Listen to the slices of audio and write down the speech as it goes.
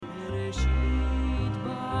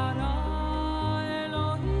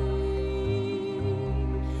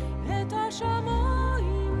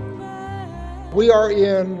We are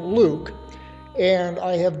in Luke, and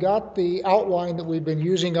I have got the outline that we've been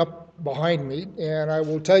using up behind me, and I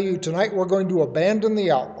will tell you tonight we're going to abandon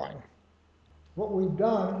the outline. What we've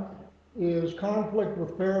done is conflict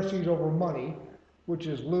with Pharisees over money, which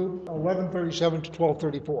is Luke 11:37 to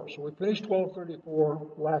 12:34. So we finished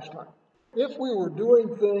 12:34 last time. If we were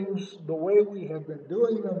doing things the way we have been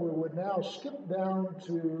doing them, we would now skip down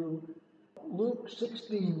to Luke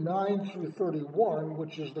 16:9 through 31,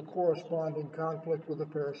 which is the corresponding conflict with the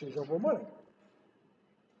Pharisees over money.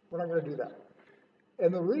 We're not going to do that.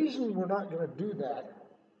 And the reason we're not going to do that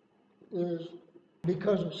is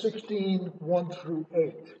because of 16:1 through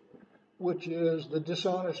 8, which is the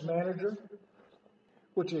dishonest manager,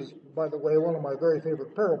 which is, by the way, one of my very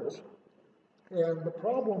favorite parables. And the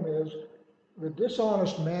problem is the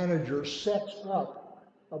dishonest manager sets up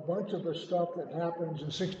a bunch of the stuff that happens in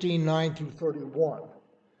 16:9 through 31.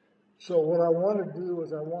 So what I want to do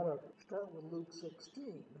is I want to start with Luke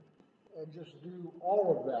 16 and just do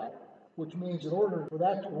all of that, which means in order for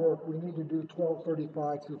that to work, we need to do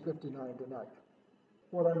 12:35 through 59 tonight.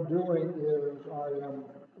 What I'm doing is I am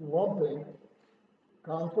lumping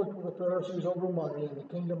conflict with the Pharisees over money and the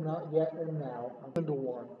kingdom not yet and now into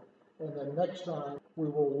one. And then next time we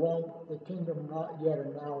will lump the kingdom not yet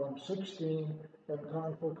and now in 16 and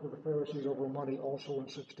conflict with the Pharisees over money also in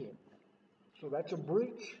 16. So that's a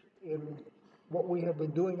breach in what we have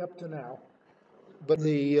been doing up to now. But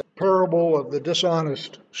the parable of the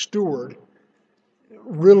dishonest steward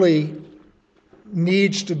really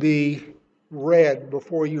needs to be read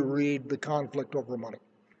before you read the conflict over money.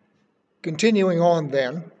 Continuing on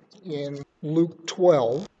then, in Luke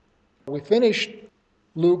 12, we finished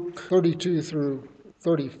Luke 32 through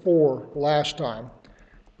 34 last time,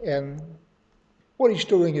 and what he's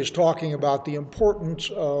doing is talking about the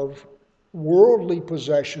importance of worldly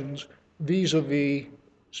possessions vis-a-vis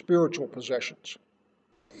spiritual possessions.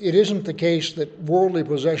 It isn't the case that worldly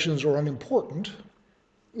possessions are unimportant.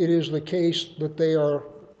 It is the case that they are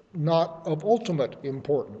not of ultimate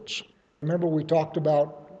importance. Remember we talked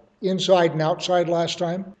about inside and outside last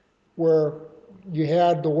time, where you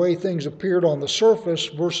had the way things appeared on the surface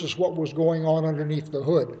versus what was going on underneath the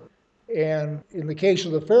hood. And in the case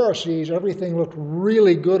of the Pharisees, everything looked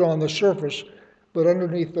really good on the surface, but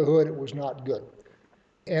underneath the hood it was not good.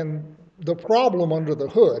 And the problem under the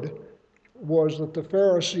hood was that the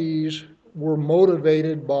Pharisees were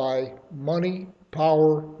motivated by money,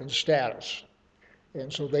 power, and status.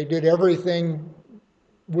 And so they did everything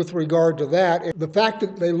with regard to that. The fact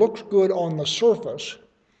that they looked good on the surface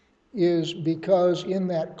is because in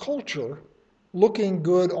that culture, looking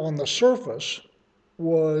good on the surface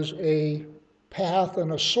was a path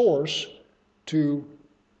and a source to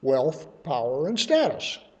wealth, power, and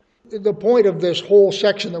status. The point of this whole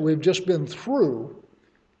section that we've just been through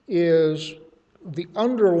is the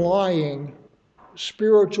underlying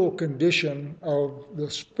spiritual condition of the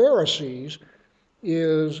Pharisees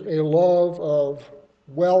is a love of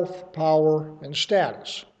wealth, power, and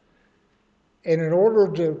status. And in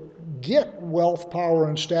order to get wealth, power,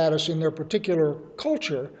 and status in their particular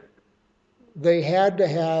culture, they had to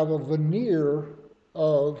have a veneer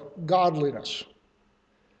of godliness.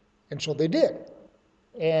 And so they did.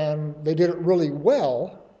 And they did it really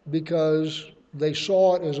well because they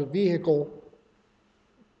saw it as a vehicle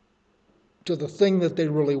to the thing that they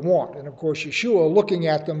really want. And of course, Yeshua, looking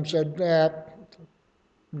at them, said,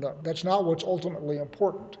 no, that's not what's ultimately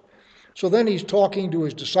important. So then he's talking to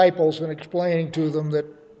his disciples and explaining to them that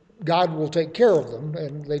God will take care of them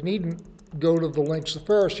and they needn't go to the lengths the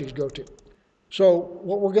Pharisees go to. So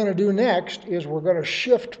what we're going to do next is we're going to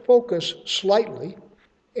shift focus slightly,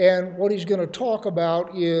 and what he's going to talk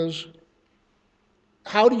about is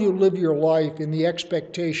how do you live your life in the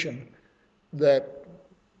expectation that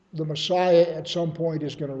the Messiah at some point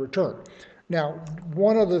is going to return. Now,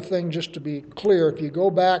 one other thing just to be clear, if you go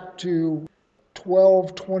back to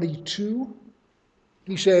 12:22,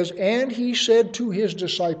 he says, and he said to his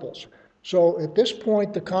disciples. So at this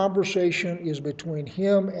point, the conversation is between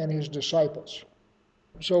him and his disciples.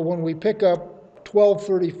 So when we pick up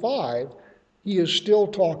 12:35, he is still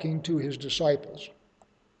talking to his disciples.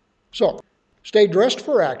 So, stay dressed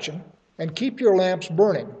for action and keep your lamps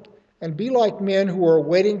burning, and be like men who are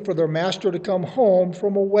waiting for their master to come home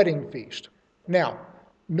from a wedding feast. Now,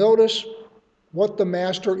 notice what the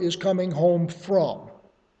master is coming home from.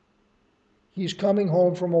 He's coming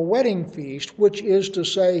home from a wedding feast, which is to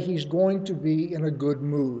say he's going to be in a good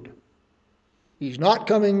mood. He's not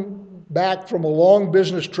coming back from a long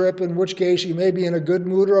business trip, in which case he may be in a good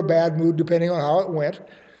mood or a bad mood, depending on how it went.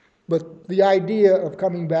 But the idea of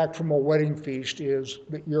coming back from a wedding feast is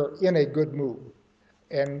that you're in a good mood.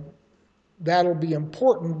 And that'll be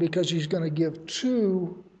important because he's going to give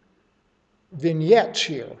two vignettes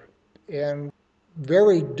here and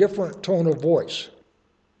very different tone of voice.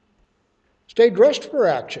 Stay dressed for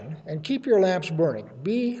action and keep your lamps burning.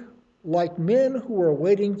 Be like men who are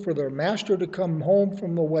waiting for their master to come home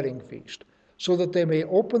from the wedding feast, so that they may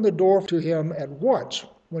open the door to him at once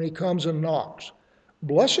when he comes and knocks.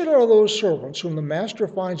 Blessed are those servants whom the master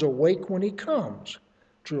finds awake when he comes.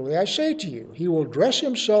 Truly I say to you, he will dress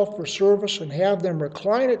himself for service and have them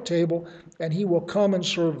recline at table, and he will come and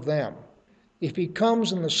serve them. If he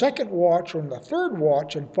comes in the second watch or in the third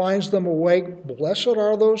watch and finds them awake, blessed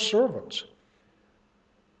are those servants.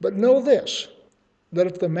 But know this, that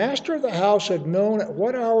if the master of the house had known at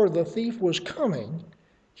what hour the thief was coming,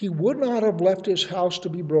 he would not have left his house to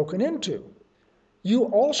be broken into. You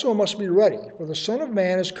also must be ready, for the Son of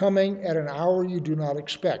Man is coming at an hour you do not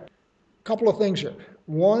expect. A couple of things here.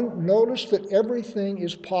 One, notice that everything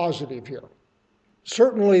is positive here.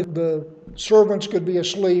 Certainly the servants could be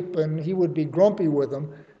asleep and he would be grumpy with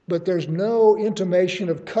them, but there's no intimation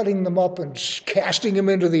of cutting them up and casting them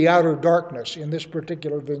into the outer darkness in this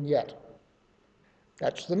particular vignette.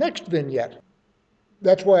 That's the next vignette.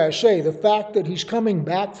 That's why I say the fact that he's coming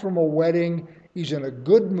back from a wedding, he's in a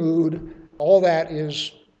good mood, all that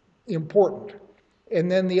is important.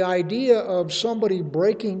 And then the idea of somebody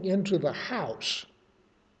breaking into the house,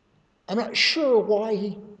 I'm not sure why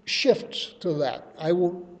he shifts to that. I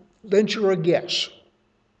will venture a guess.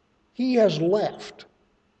 He has left,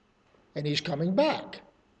 and he's coming back.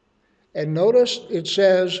 And notice it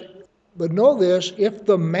says, but know this, if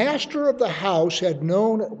the master of the house had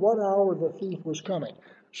known at what hour the thief was coming.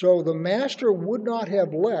 So the master would not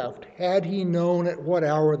have left had he known at what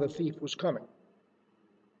hour the thief was coming.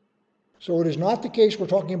 So it is not the case we're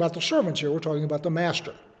talking about the servants here, we're talking about the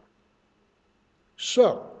master.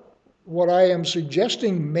 So, what I am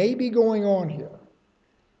suggesting may be going on here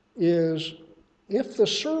is if the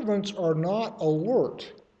servants are not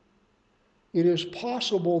alert, it is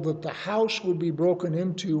possible that the house would be broken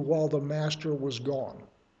into while the master was gone.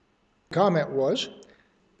 The comment was,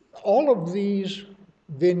 all of these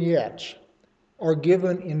vignettes are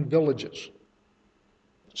given in villages,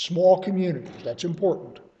 small communities, that's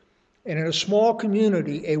important. And in a small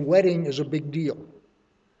community, a wedding is a big deal.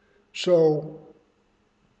 So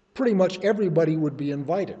pretty much everybody would be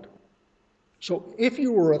invited. So if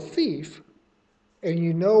you were a thief and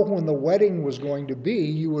you know when the wedding was going to be,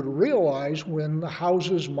 you would realize when the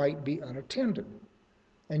houses might be unattended.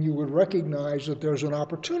 And you would recognize that there's an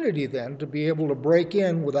opportunity then to be able to break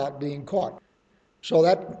in without being caught. So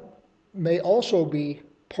that may also be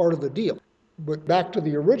part of the deal. But back to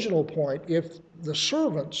the original point, if the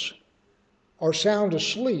servants are sound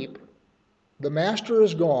asleep, the master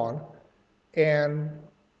is gone, and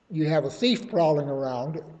you have a thief prowling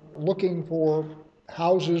around looking for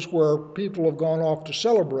houses where people have gone off to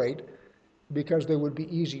celebrate because they would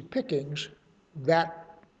be easy pickings,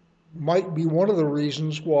 that might be one of the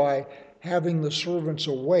reasons why having the servants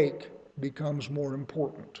awake becomes more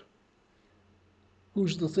important.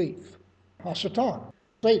 Who's the thief? Hasatan,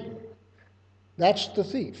 Satan. That's the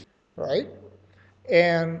thief, right?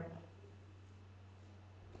 And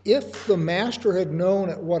if the master had known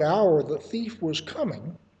at what hour the thief was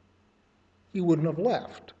coming, he wouldn't have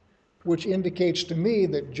left, which indicates to me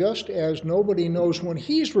that just as nobody knows when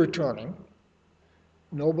he's returning,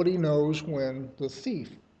 nobody knows when the thief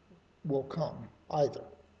will come either.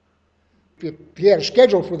 If he had a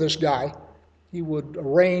schedule for this guy, he would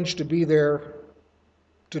arrange to be there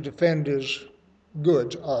to defend his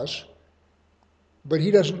goods, us, but he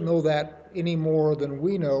doesn't know that any more than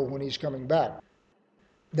we know when he's coming back.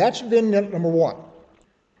 That's vignette number one.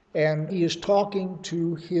 And he is talking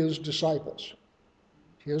to his disciples,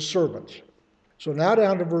 his servants. So now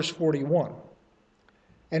down to verse 41.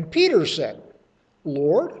 And Peter said,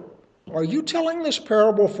 Lord, are you telling this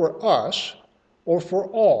parable for us or for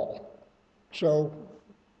all? So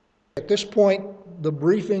at this point, the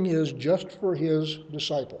briefing is just for his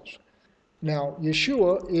disciples. Now,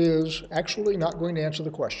 Yeshua is actually not going to answer the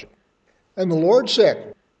question. And the Lord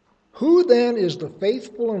said, who then is the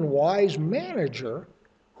faithful and wise manager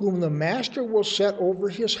whom the master will set over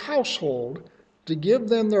his household to give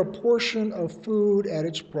them their portion of food at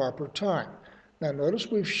its proper time? Now notice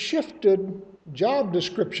we've shifted job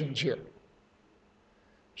descriptions here.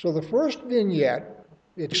 So the first vignette,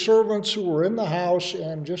 it's servants who were in the house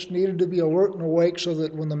and just needed to be alert and awake so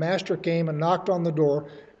that when the master came and knocked on the door,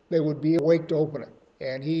 they would be awake to open it.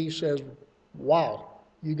 And he says, wow,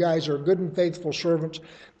 you guys are good and faithful servants.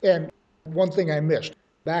 And one thing I missed,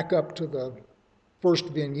 back up to the first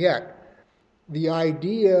vignette, the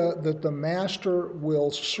idea that the master will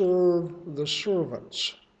serve the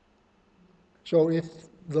servants. So if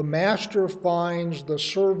the master finds the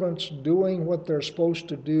servants doing what they're supposed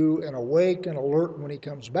to do and awake and alert when he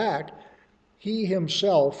comes back, he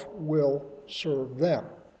himself will serve them,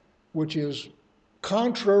 which is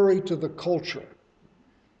contrary to the culture.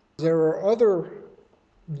 There are other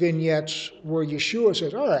vignettes where Yeshua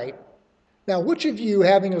says, all right, now which of you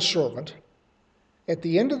having a servant at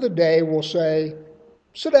the end of the day will say,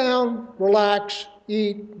 sit down, relax,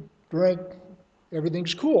 eat, drink,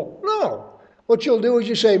 everything's cool? No. What you'll do is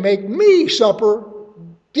you say, make me supper,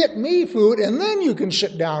 get me food, and then you can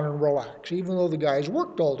sit down and relax, even though the guy's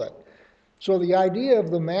worked all day. So the idea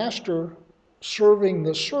of the master serving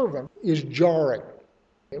the servant is jarring.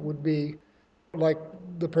 It would be like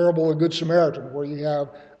the parable of the Good Samaritan, where you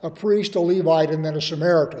have a priest, a Levite, and then a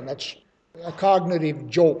Samaritan. That's a cognitive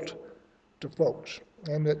jolt to folks.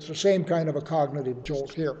 And it's the same kind of a cognitive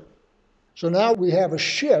jolt here. So now we have a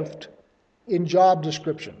shift in job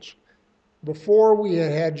descriptions. Before we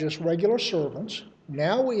had just regular servants.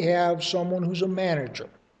 Now we have someone who's a manager.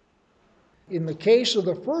 In the case of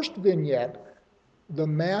the first vignette, the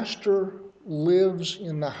master lives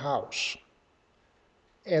in the house.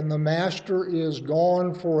 And the master is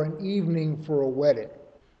gone for an evening for a wedding.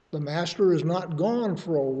 The master is not gone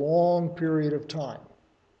for a long period of time.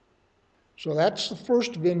 So that's the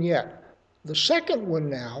first vignette. The second one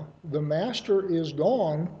now, the master is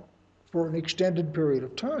gone for an extended period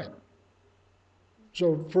of time.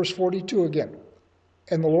 So verse 42 again.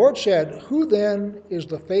 And the Lord said, who then is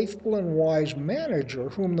the faithful and wise manager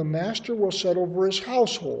whom the master will set over his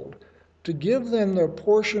household to give them their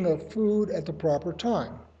portion of food at the proper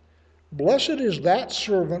time? Blessed is that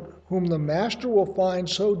servant whom the master will find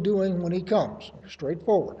so doing when he comes.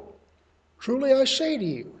 Straightforward. Truly I say to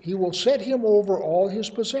you, he will set him over all his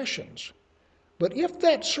possessions. But if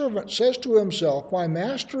that servant says to himself, my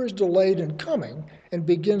master is delayed in coming, and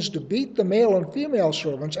begins to beat the male and female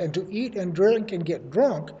servants, and to eat and drink and get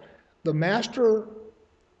drunk, the master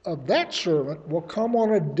of that servant will come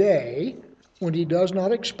on a day when he does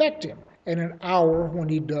not expect him, and an hour when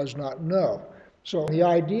he does not know. So the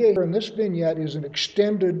idea here in this vignette is an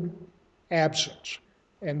extended absence.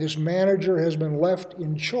 And this manager has been left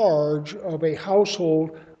in charge of a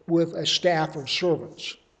household with a staff of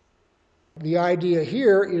servants. The idea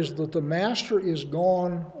here is that the master is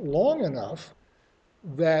gone long enough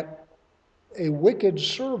that a wicked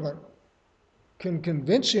servant can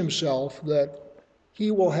convince himself that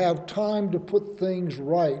he will have time to put things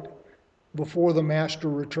right before the master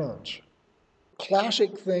returns.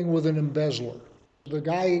 Classic thing with an embezzler. The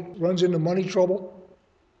guy runs into money trouble,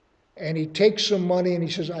 and he takes some money and he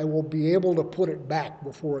says, I will be able to put it back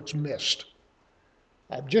before it's missed.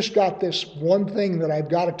 I've just got this one thing that I've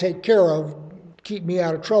got to take care of, keep me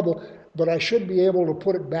out of trouble, but I should be able to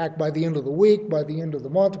put it back by the end of the week, by the end of the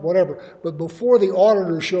month, whatever. But before the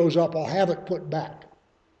auditor shows up, I'll have it put back.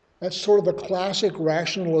 That's sort of the classic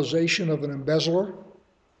rationalization of an embezzler.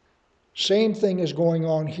 Same thing is going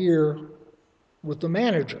on here with the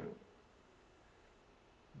manager.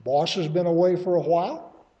 Boss has been away for a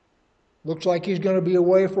while. Looks like he's going to be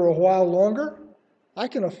away for a while longer. I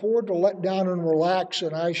can afford to let down and relax,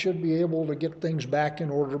 and I should be able to get things back in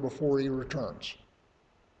order before he returns.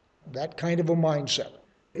 That kind of a mindset.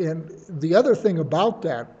 And the other thing about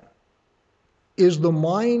that is the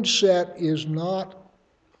mindset is not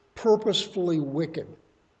purposefully wicked.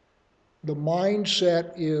 The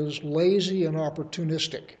mindset is lazy and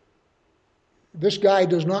opportunistic. This guy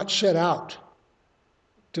does not set out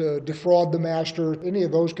to defraud the master, any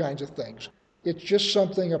of those kinds of things. It's just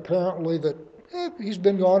something apparently that he's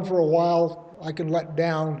been gone for a while, I can let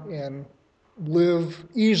down and live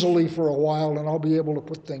easily for a while, and I'll be able to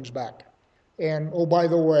put things back. And, oh, by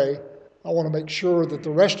the way, I want to make sure that the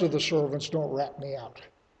rest of the servants don't rat me out.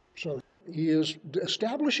 So he is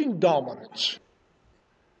establishing dominance.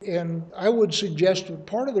 And I would suggest that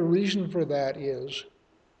part of the reason for that is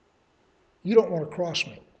you don't want to cross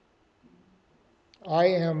me. I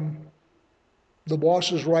am the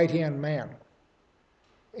boss's right-hand man.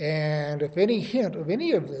 And if any hint of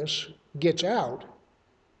any of this gets out,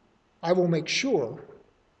 I will make sure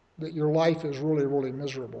that your life is really, really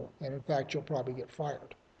miserable. And in fact, you'll probably get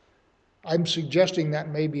fired. I'm suggesting that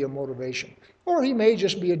may be a motivation. Or he may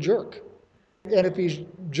just be a jerk. And if he's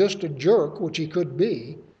just a jerk, which he could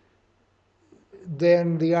be,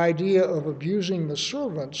 then the idea of abusing the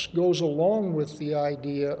servants goes along with the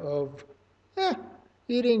idea of,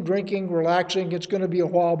 eating, drinking, relaxing. It's going to be a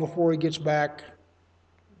while before he gets back.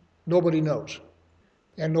 Nobody knows.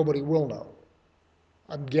 And nobody will know.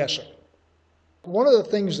 I'm guessing. One of the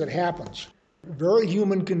things that happens very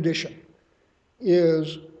human condition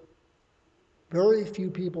is very few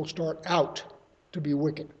people start out to be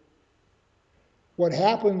wicked. What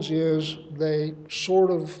happens is they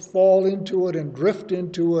sort of fall into it and drift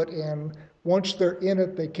into it, and once they're in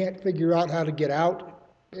it, they can't figure out how to get out,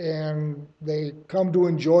 and they come to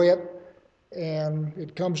enjoy it, and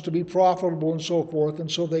it comes to be profitable and so forth,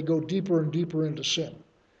 and so they go deeper and deeper into sin.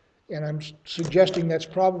 And I'm suggesting that's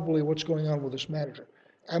probably what's going on with this manager.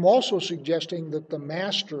 I'm also suggesting that the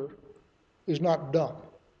master is not dumb.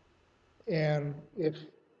 And if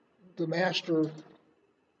the master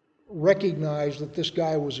recognized that this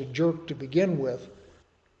guy was a jerk to begin with,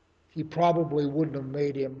 he probably wouldn't have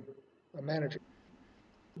made him a manager.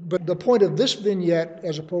 But the point of this vignette,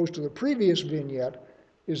 as opposed to the previous vignette,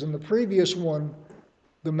 is in the previous one,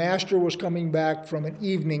 the master was coming back from an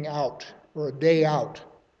evening out or a day out.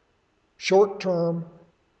 Short term,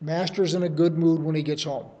 master's in a good mood when he gets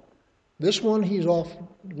home. This one, he's off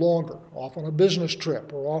longer, off on a business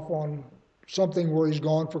trip or off on something where he's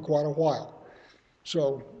gone for quite a while.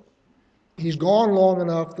 So he's gone long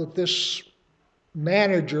enough that this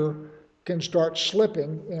manager can start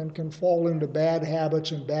slipping and can fall into bad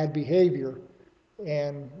habits and bad behavior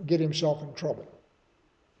and get himself in trouble.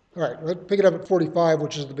 All right, let's pick it up at 45,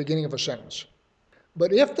 which is the beginning of a sentence.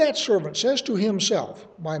 But if that servant says to himself,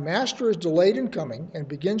 my master is delayed in coming, and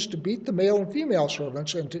begins to beat the male and female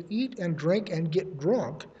servants, and to eat and drink and get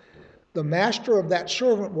drunk, the master of that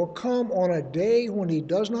servant will come on a day when he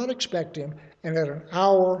does not expect him, and at an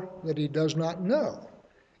hour that he does not know,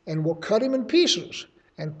 and will cut him in pieces,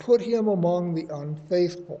 and put him among the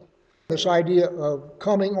unfaithful. This idea of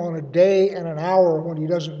coming on a day and an hour when he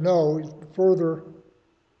doesn't know is further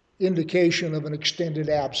indication of an extended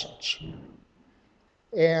absence.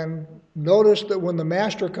 And notice that when the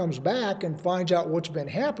master comes back and finds out what's been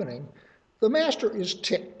happening, the master is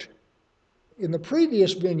ticked. In the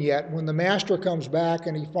previous vignette, when the master comes back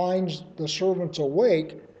and he finds the servants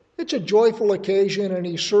awake, it's a joyful occasion and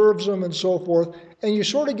he serves them and so forth. And you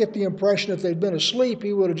sort of get the impression if they'd been asleep,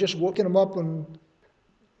 he would have just woken them up and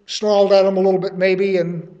snarled at them a little bit maybe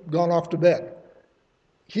and gone off to bed.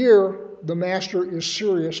 Here, the master is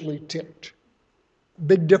seriously ticked.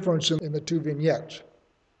 Big difference in the two vignettes.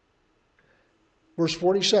 Verse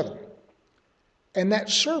 47, and that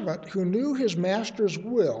servant who knew his master's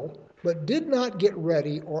will, but did not get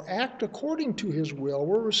ready or act according to his will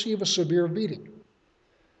receive a severe beating.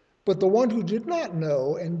 But the one who did not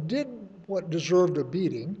know and did what deserved a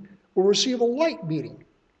beating will receive a light beating.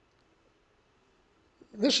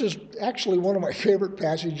 This is actually one of my favorite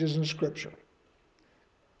passages in Scripture.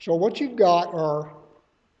 So what you've got are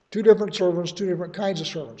two different servants, two different kinds of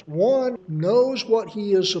servants. One knows what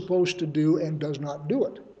he is supposed to do and does not do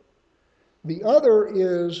it. The other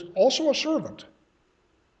is also a servant,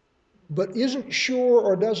 but isn't sure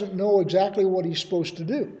or doesn't know exactly what he's supposed to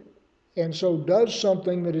do, and so does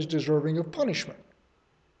something that is deserving of punishment.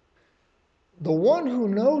 The one who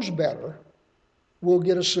knows better will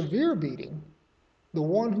get a severe beating. The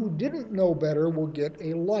one who didn't know better will get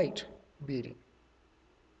a light beating.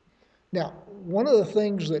 Now, one of the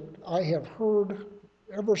things that I have heard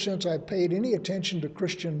ever since I've paid any attention to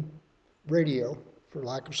Christian radio, for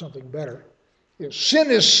lack of something better, is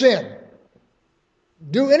sin.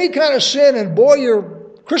 Do any kind of sin and boy, you're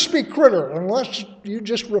a crispy critter unless you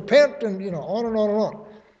just repent and, on and on and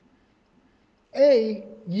on.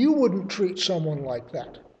 You wouldn't treat someone like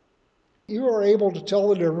that. You are able to tell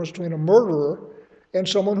the difference between a murderer and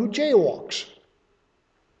someone who jaywalks.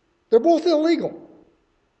 They're both illegal.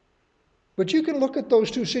 But you can look at those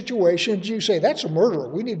two situations, you say, that's a murderer.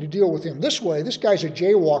 We need to deal with him this way. This guy's a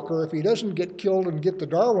jaywalker. If he doesn't get killed and get the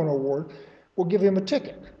Darwin Award, we'll give him a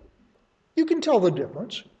ticket. You can tell the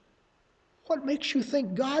difference. What makes you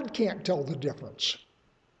think God can't tell the difference?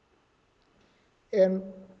 And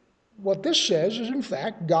what this says is, in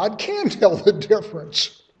fact, God can tell the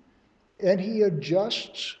difference. And he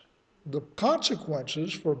adjusts the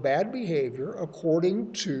consequences for bad behavior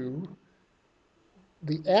according to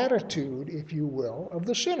the attitude, if you will, of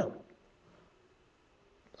the sinner.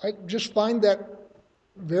 I just find that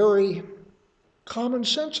very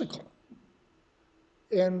commonsensical.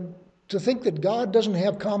 And to think that God doesn't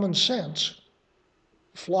have common sense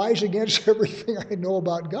flies against everything I know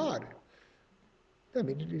about God. I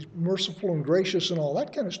mean, he's merciful and gracious and all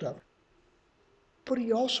that kind of stuff. But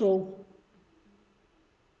he also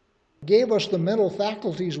gave us the mental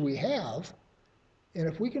faculties we have. And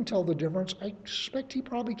if we can tell the difference, I suspect he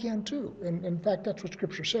probably can too. And in fact, that's what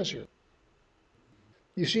Scripture says here.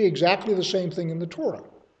 You see exactly the same thing in the Torah.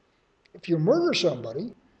 If you murder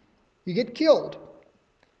somebody, you get killed.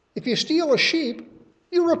 If you steal a sheep,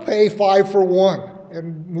 You repay 5 for 1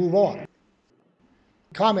 and move on.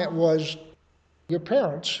 The comment was your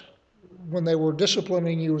parents, when they were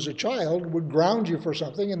disciplining you as a child, would ground you for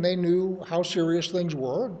something and they knew how serious things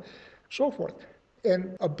were and so forth.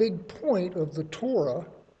 And a big point of the Torah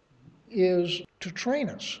is to train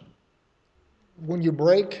us. When you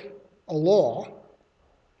break a law,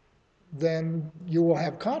 then you will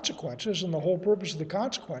have consequences, and the whole purpose of the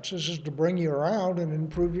consequences is to bring you around and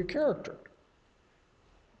improve your character.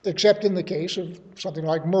 Except in the case of something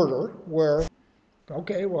like murder, where,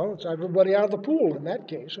 okay, well, it's everybody out of the pool in that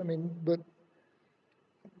case. I mean, but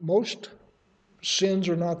most sins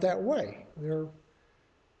are not that way.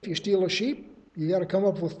 If you steal a sheep, you got to come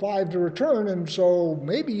up with 5 to return, and so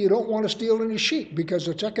maybe you don't want to steal any sheep because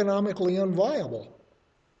it's economically unviable,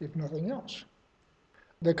 if nothing else.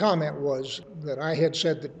 The comment was that I had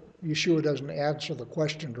said that Yeshua doesn't answer the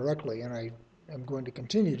question directly, and I am going to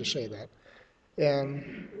continue to say that.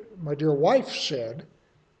 And my dear wife said,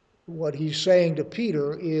 what he's saying to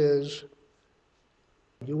Peter is,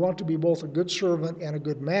 you want to be both a good servant and a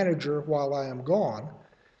good manager while I am gone,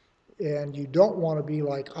 and you don't want to be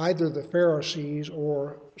like either the Pharisees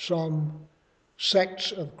or some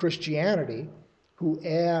sects of Christianity who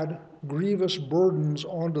add grievous burdens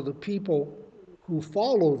onto the people who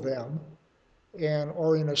follow them and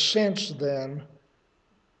are in a sense then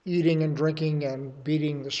eating and drinking and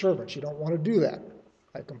beating the servants. You don't want to do that.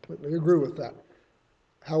 I completely agree with that.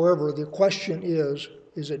 However, the question is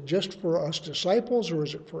it just for us disciples or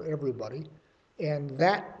is it for everybody? And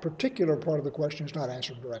that particular part of the question is not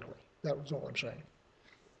answered directly. That was all I'm saying.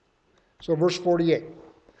 So verse 48.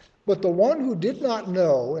 But the one who did not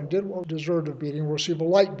know and did what deserved of beating will receive a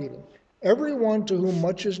light beating. Everyone to whom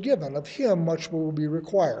much is given, of him much will be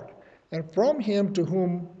required. And from him to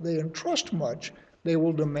whom they entrust much, they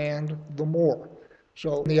will demand the more.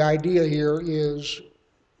 So the idea here is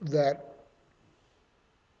that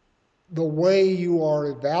the way you are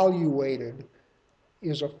evaluated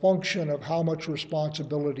is a function of how much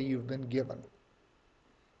responsibility you've been given.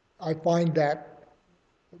 I find that,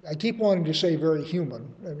 I keep wanting to say very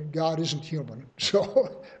human. I mean, God isn't human,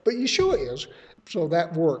 so, but Yeshua is, so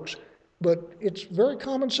that works. But it's very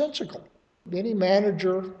commonsensical. Any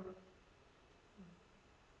manager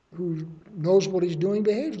who knows what he's doing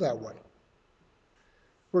behaves that way.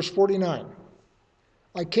 Verse 49.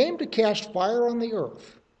 I came to cast fire on the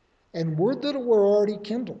earth, and would that it were already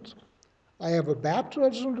kindled. I have a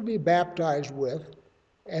baptism to be baptized with,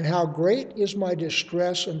 and how great is my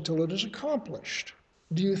distress until it is accomplished.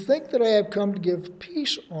 Do you think that I have come to give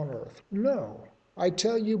peace on earth? No, I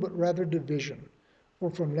tell you, but rather division. For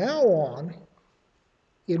from now on,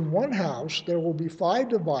 in one house there will be 5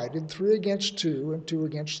 divided, 3 against 2, and 2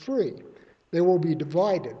 against 3. They will be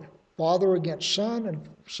divided, father against son, and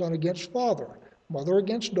son against father, mother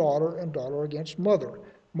against daughter, and daughter against mother,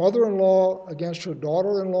 mother-in-law against her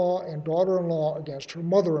daughter-in-law, and daughter-in-law against her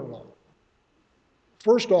mother-in-law.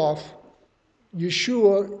 First off,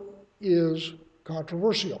 Yeshua is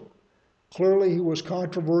controversial. Clearly, he was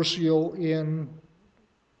controversial in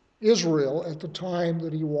Israel at the time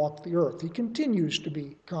that he walked the earth. He continues to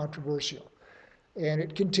be controversial. And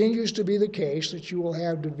it continues to be the case that you will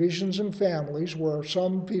have divisions in families where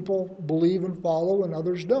some people believe and follow and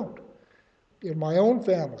others don't. In my own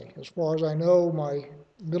family, as far as I know, my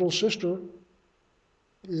middle sister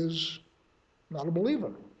is not a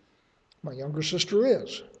believer. My younger sister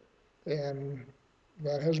is. And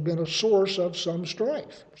that has been a source of some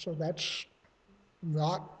strife. So that's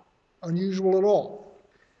not unusual at all.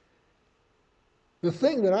 The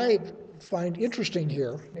thing that I find interesting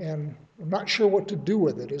here, and I'm not sure what to do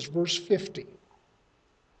with it, is verse 50,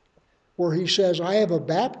 where he says, I have a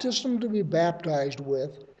baptism to be baptized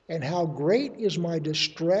with, and how great is my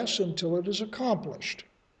distress until it is accomplished.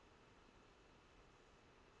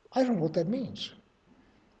 I don't know what that means.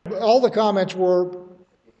 All the comments were,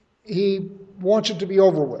 he wants it to be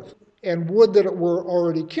over with. And would that it were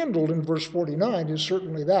already kindled in verse 49 is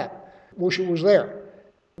certainly that. Wish it was there.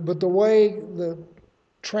 But the way the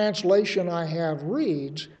translation I have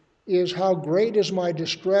reads is how great is my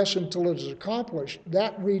distress until it is accomplished.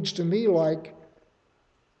 That reads to me like,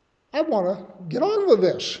 I want to get on with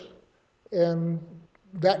this. And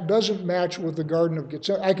that doesn't match with the Garden of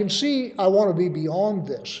Gethsemane. I can see I want to be beyond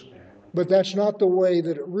this, but that's not the way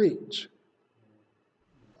that it reads.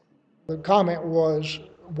 The comment was,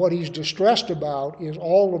 what he's distressed about is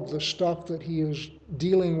all of the stuff that he is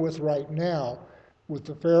dealing with right now, with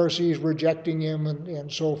the Pharisees rejecting him and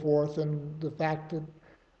so forth, and the fact that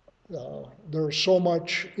there's so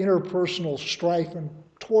much interpersonal strife and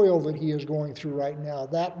toil that he is going through right now.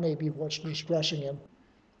 That may be what's distressing him.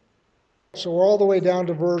 So we're all the way down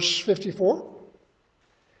to verse 54.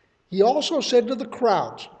 He also said to the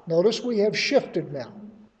crowds, notice we have shifted now.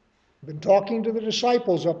 We've been talking to the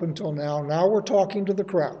disciples up until now. Now we're talking to the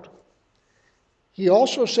crowd. He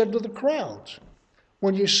also said to the crowds,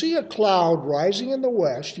 when you see a cloud rising in the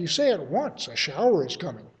west, you say at once, a shower is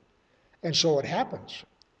coming. And so it happens.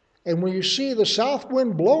 And when you see the south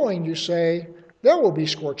wind blowing, you say, there will be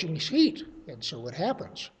scorching heat. And so it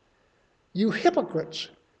happens. You hypocrites,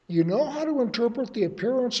 you know how to interpret the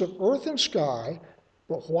appearance of earth and sky,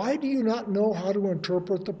 but why do you not know how to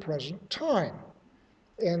interpret the present time?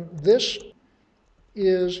 And this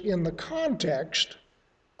is in the context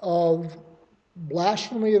of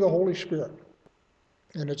blasphemy of the Holy Spirit.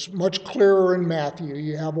 And it's much clearer in Matthew.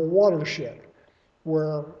 You have a watershed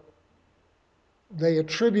where they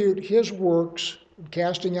attribute his works,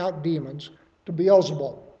 casting out demons, to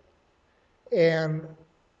Beelzebub. And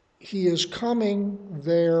he is coming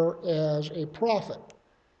there as a prophet.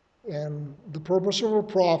 And the purpose of a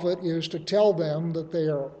prophet is to tell them that they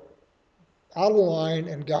are out of line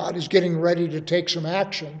and God is getting ready to take some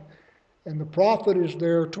action. And the prophet is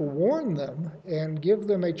there to warn them and give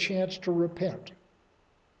them a chance to repent.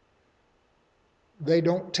 They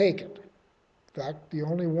don't take it. In fact, the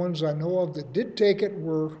only ones I know of that did take it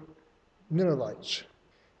were Ninevites.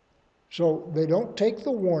 So they don't take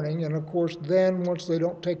the warning, and of course then once they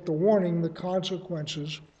don't take the warning, the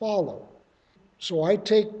consequences follow. So I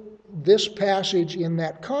take this passage in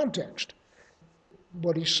that context.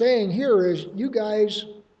 What he's saying here is you guys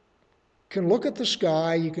can look at the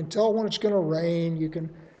sky, you can tell when it's going to rain, you can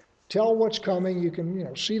tell what's coming, you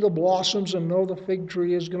can see the blossoms and know the fig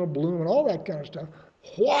tree is going to bloom and all that kind of stuff.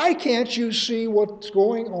 Why can't you see what's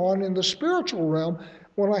going on in the spiritual realm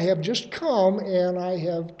when I have just come and I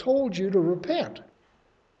have told you to repent?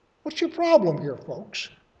 What's your problem here, folks?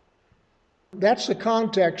 That's the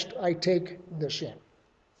context I take this in.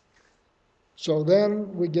 So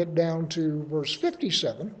then we get down to verse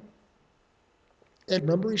 57. And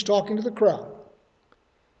remember, he's talking to the crowd.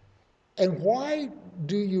 And why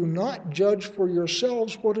do you not judge for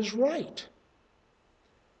yourselves what is right?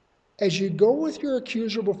 As you go with your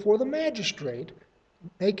accuser before the magistrate,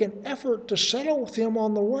 make an effort to settle with him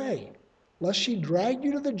on the way, lest he drag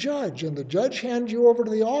you to the judge, and the judge hand you over to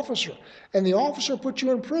the officer, and the officer put you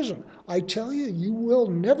in prison. I tell you, you will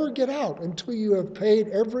never get out until you have paid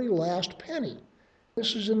every last penny.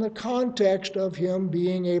 This is in the context of him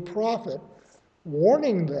being a prophet,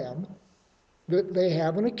 warning them that they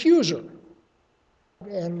have an accuser.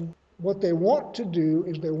 And what they want to do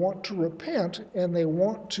is they want to repent and they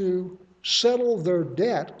want to settle their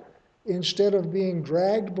debt instead of being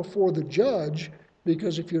dragged before the judge,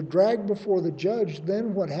 because if you're dragged before the judge,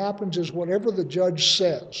 then what happens is whatever the judge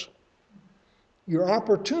says. Your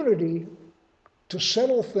opportunity to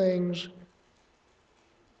settle things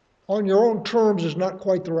on your own terms is not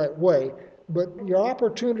quite the right way, but your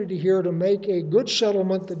opportunity here to make a good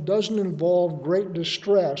settlement that doesn't involve great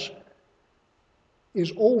distress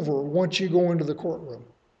is over once you go into the courtroom.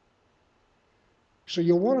 So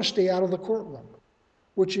you want to stay out of the courtroom,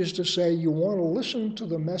 which is to say you want to listen to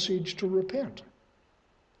the message to repent.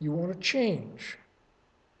 You want to change.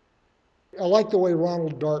 I like the way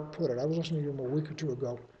Ronald Dart put it. I was listening to him a week or two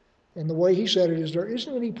ago. And the way he said it is there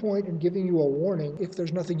isn't any point in giving you a warning if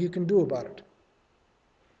there's nothing you can do about it.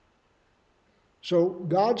 So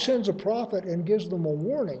God sends a prophet and gives them a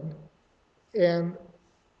warning, and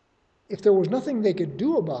if there was nothing they could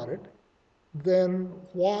do about it, then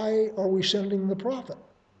why are we sending the prophet?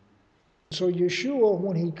 So Yeshua,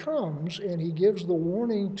 when he comes and he gives the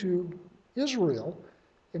warning to Israel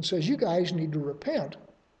and says, you guys need to repent,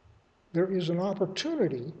 there is an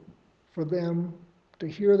opportunity for them to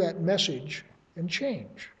hear that message and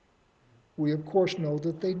change. We, of course, know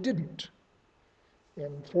that they didn't.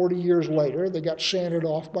 And 40 years later, they got sanded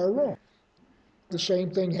off by Rome. The same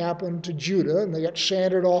thing happened to Judah, and they got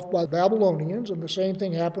sanded off by the Babylonians, and the same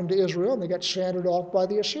thing happened to Israel, and they got sanded off by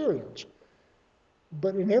the Assyrians.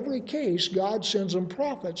 But in every case, God sends them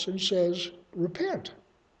prophets and says, repent.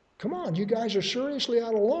 Come on, you guys are seriously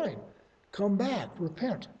out of line. Come back,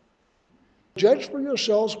 repent. Judge for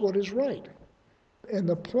yourselves what is right. And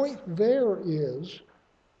the point there is,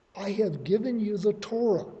 I have given you the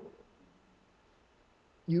Torah.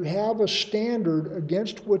 You have a standard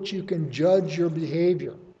against which you can judge your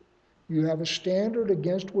behavior. You have a standard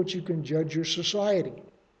against which you can judge your society.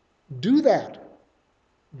 Do that.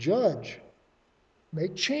 Judge.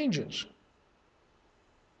 Make changes.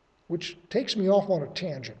 Which takes me off on a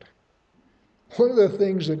tangent. One of the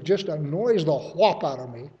things that just annoys the whop out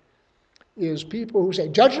of me is people who say,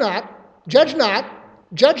 judge not, judge not,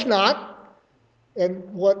 judge not. And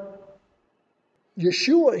what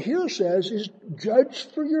Yeshua here says is judge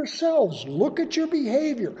for yourselves. Look at your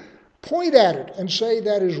behavior. Point at it and say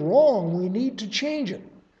that is wrong. We need to change it.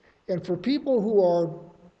 And for people who are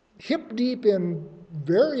hip deep in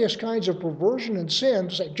various kinds of perversion and sin,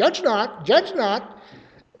 to say, judge not,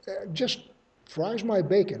 just fries my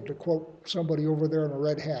bacon, to quote somebody over there in a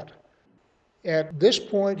red hat. At this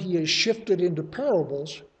point, he has shifted into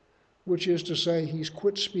parables, which is to say he's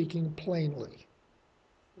quit speaking plainly.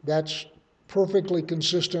 That's perfectly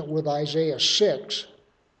consistent with Isaiah 6,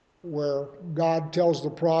 where God tells the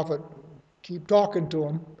prophet, keep talking to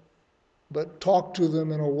them, but talk to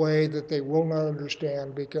them in a way that they will not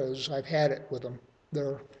understand because I've had it with them.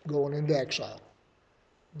 They're going into exile.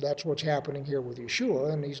 That's what's happening here with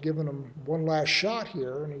Yeshua, and he's giving them one last shot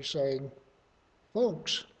here, and he's saying,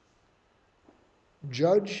 folks,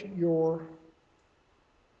 judge your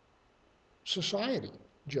society,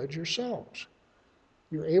 judge yourselves.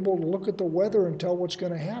 You're able to look at the weather and tell what's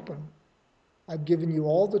going to happen. I've given you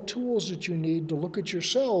all the tools that you need to look at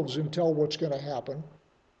yourselves and tell what's going to happen.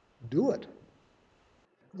 Do it.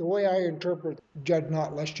 The way I interpret judge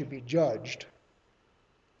not lest you be judged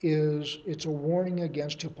is it's a warning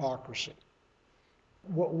against hypocrisy.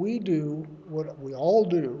 What we do, what we all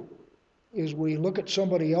do, is we look at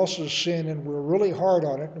somebody else's sin and we're really hard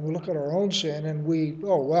on it, and we look at our own sin and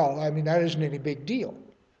that isn't any big deal.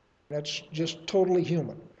 That's just totally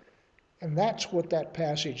human. And that's what that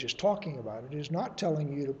passage is talking about. It is not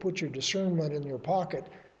telling you to put your discernment in your pocket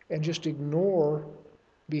and just ignore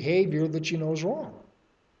behavior that you know is wrong.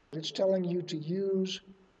 It's telling you to use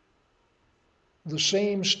the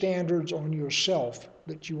same standards on yourself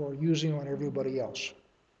that you are using on everybody else.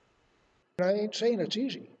 And I ain't saying it's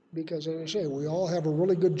easy, because as I say, we all have a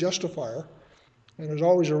really good justifier, and there's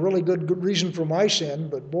always a really good reason for my sin,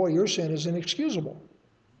 but boy, your sin is inexcusable.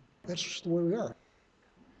 That's just the way we are.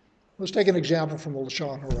 Let's take an example from the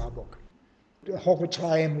Lashon Hara book, Chofetz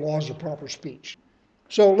Chaim, Laws of Proper Speech.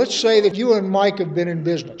 So let's say that you and Mike have been in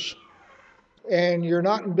business, and you're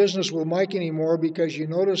not in business with Mike anymore because you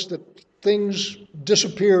noticed that things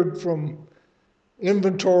disappeared from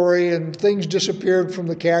inventory and things disappeared from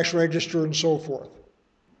the cash register and so forth.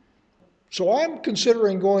 So I'm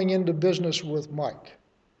considering going into business with Mike.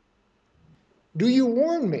 Do you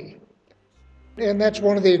warn me? And that's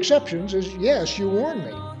one of the exceptions is, yes, you warn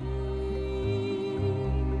me.